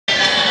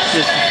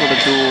This is for the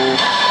duel.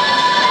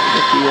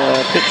 With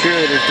the Pitt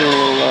cheerleaders doing a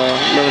little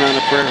living on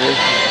the prairie.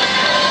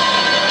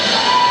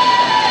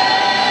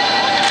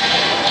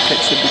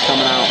 Pitt should be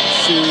coming out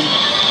soon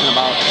in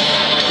about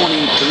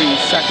 23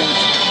 seconds.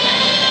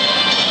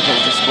 That's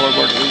what the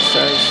scoreboard at least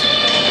says.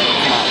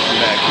 Come out from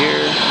back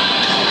here.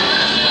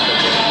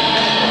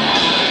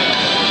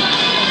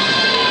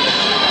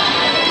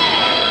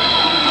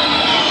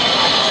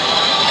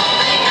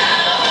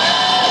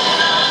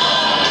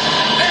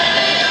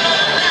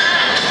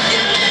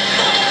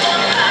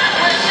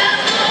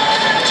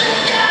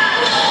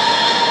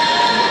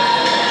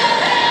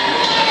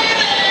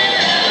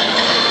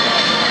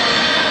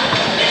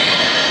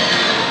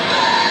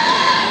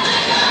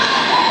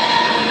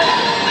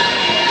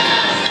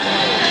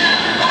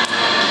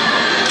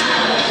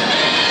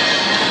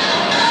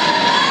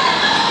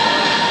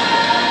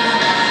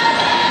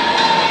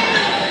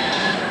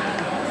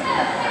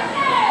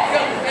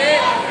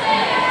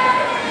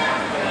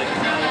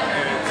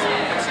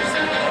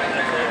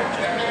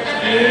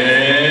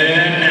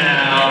 And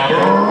now,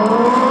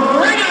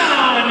 bring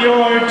on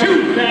your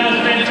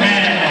 2010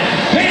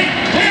 Pitt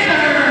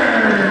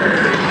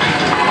Panthers!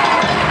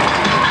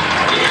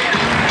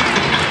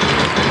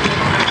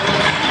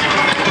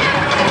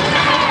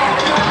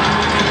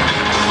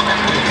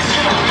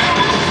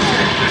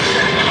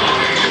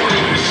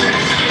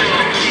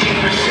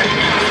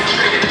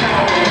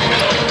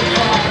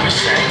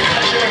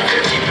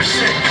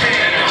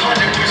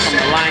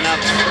 Line up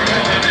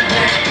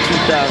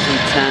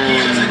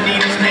 2010.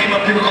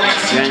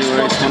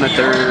 January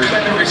 23rd,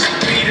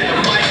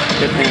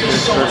 Pitt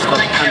Panthers versus the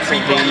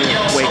Pennsylvania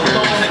Quakers.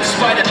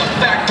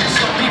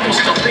 Some people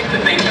still think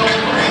that they know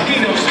him. He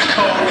knows the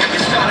code.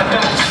 It's not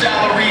about the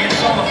salary, it's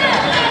all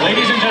about.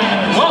 Ladies and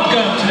gentlemen,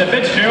 welcome to the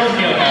Fitzgerald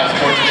Fieldhouse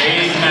for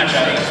today's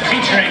matchup,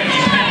 featuring the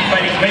Penn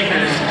Fighting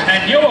Quakers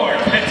and your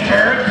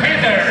Pittsburgh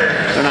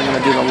Panthers. They're not going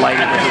to do the light,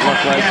 it doesn't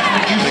look like.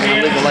 They're going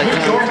to leave the lights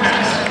on. Your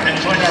hats and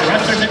join our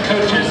wrestlers and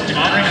coaches in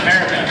honoring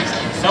America,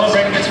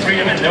 celebrating its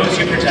freedom and those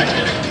who protect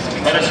it.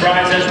 Let us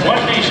rise as one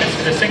nation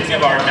to the singing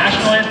of our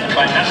national anthem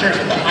by members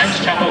of the Heinz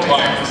Chapel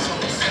Choir.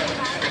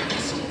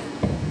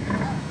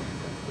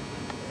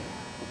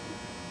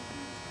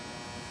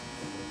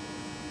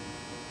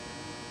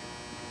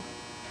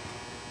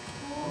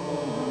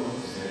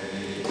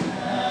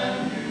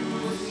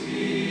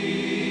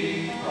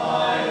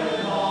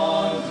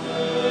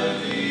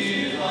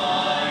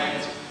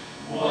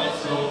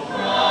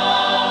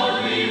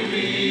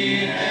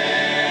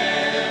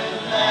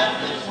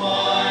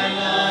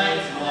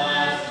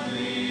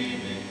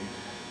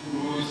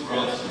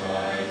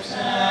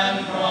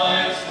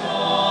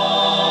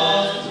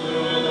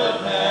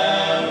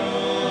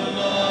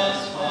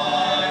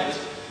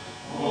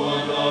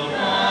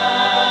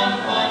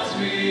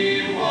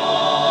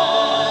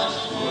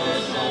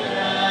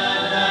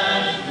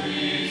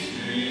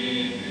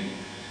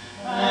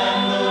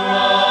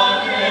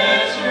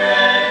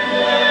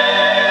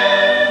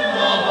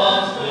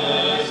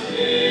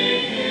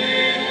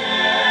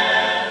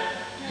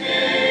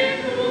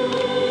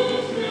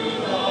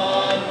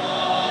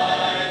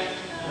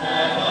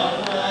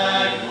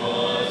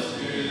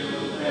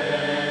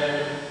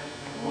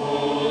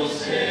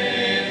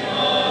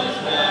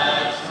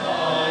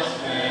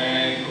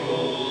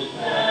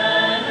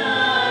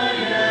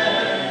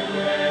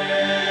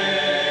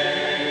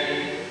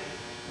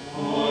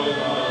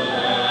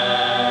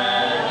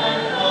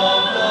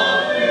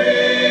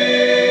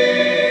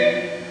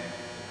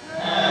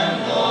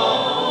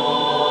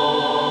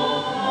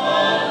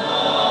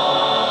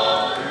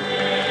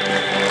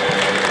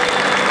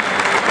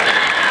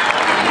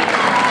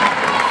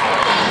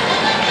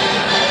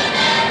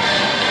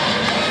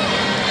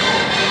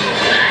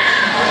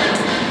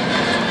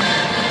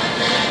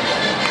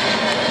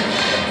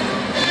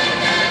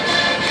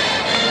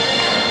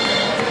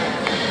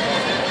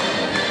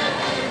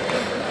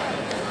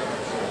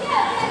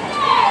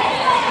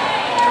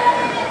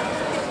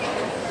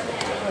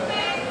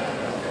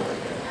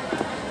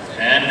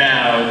 And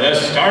now, the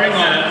starting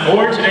lineup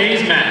for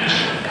today's match.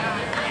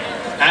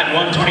 At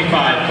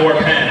 125 for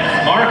Penn,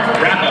 Mark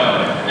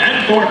Rappo.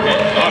 And for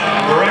Pitt, a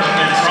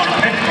freshman from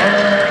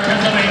Pittsburgh,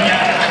 Pennsylvania,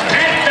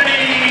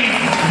 Anthony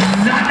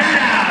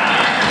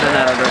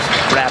Zanetta. Versus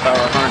Rappo,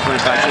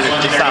 125.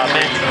 Pretty solid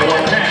match. For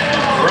Penn,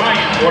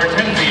 Brian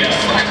Hortenzio.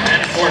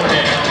 And for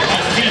Pitt, a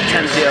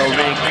senior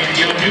from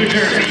New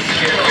Jersey,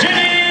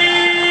 Jimmy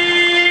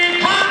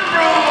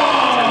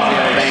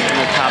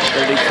top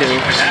 32.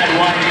 At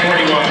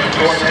 141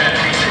 for Penn,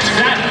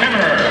 Zach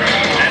Hemmer.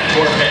 And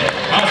for Pitt,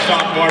 a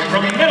sophomore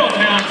from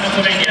Middletown,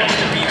 Pennsylvania,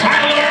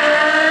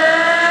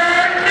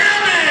 Tyler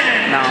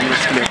Newman. Now this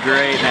is going to be a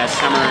great match.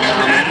 Hemmer and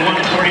Newman. At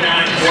 149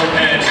 for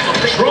Penn,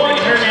 Troy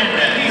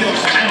Hernandez.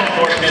 And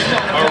for Pitt,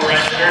 a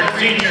redshirt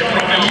senior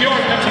from New York,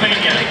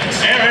 Pennsylvania,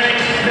 Eric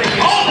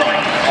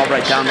Albright.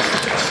 Albright down to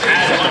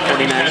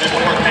 49.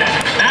 For Penn,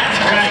 Matt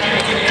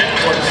Dragon. And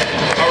for Pitt,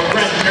 a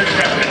redshirt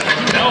freshman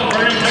from Bell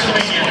Vernon,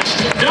 Pennsylvania,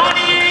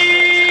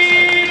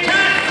 Donnie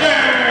Tester.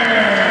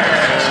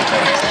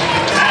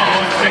 At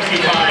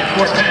 165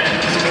 for Penn,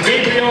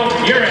 Gabriel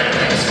Urich.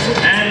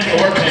 And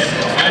for Pitt,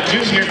 a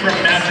junior from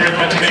Nazareth,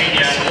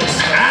 Pennsylvania,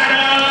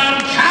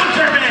 Adam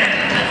Counterman.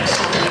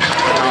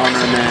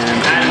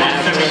 At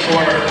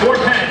 174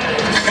 for Penn,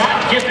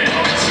 Scott Giffen.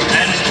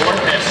 And for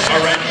Pitt, a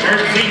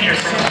redshirt senior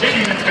from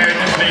Dickensbury,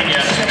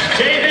 Pennsylvania,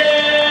 David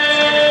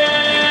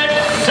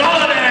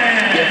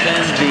Sullivan. Giffen,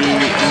 the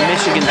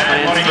Michigan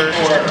transfer.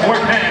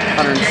 For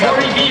Penn,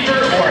 Corey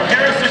Beaver or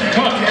Harrison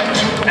Cook.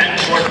 And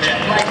for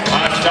Pitt,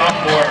 a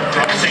sophomore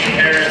from St.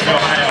 Harris,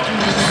 Ohio,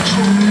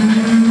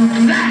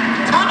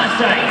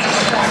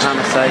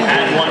 Thomasite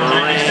at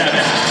 197.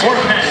 For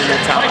Penn, in the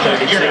top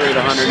 32 at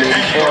 184.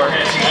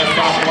 a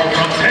sophomore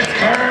from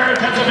Pittsburgh,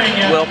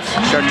 Pennsylvania, Wilps,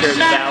 Chartiers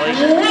Valley.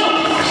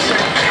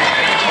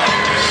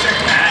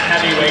 At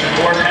heavyweight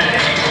for Penn,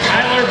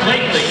 Tyler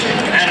Blakely.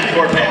 And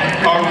for Penn,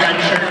 a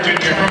redshirt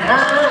junior from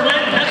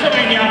Irwin,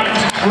 Pennsylvania,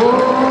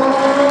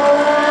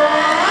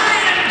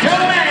 Ryan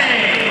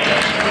Tomei.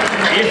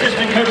 The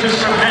assistant coaches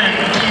from Penn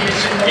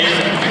is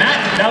Matt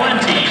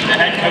Valenti. The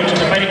head coach of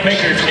the Fighting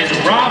Quakers is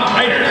Rob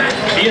Heider.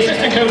 The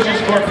assistant coaches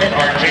for Pitt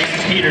are Jason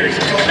Peters,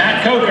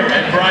 Matt Coker,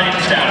 and Brian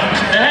Stout.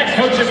 The head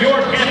coach of your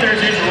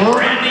Panthers is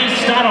Randy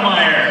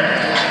Stottlemyre.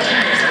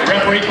 The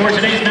referee for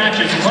today's match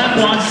is Clem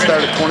Wandrick.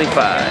 Start at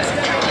 25.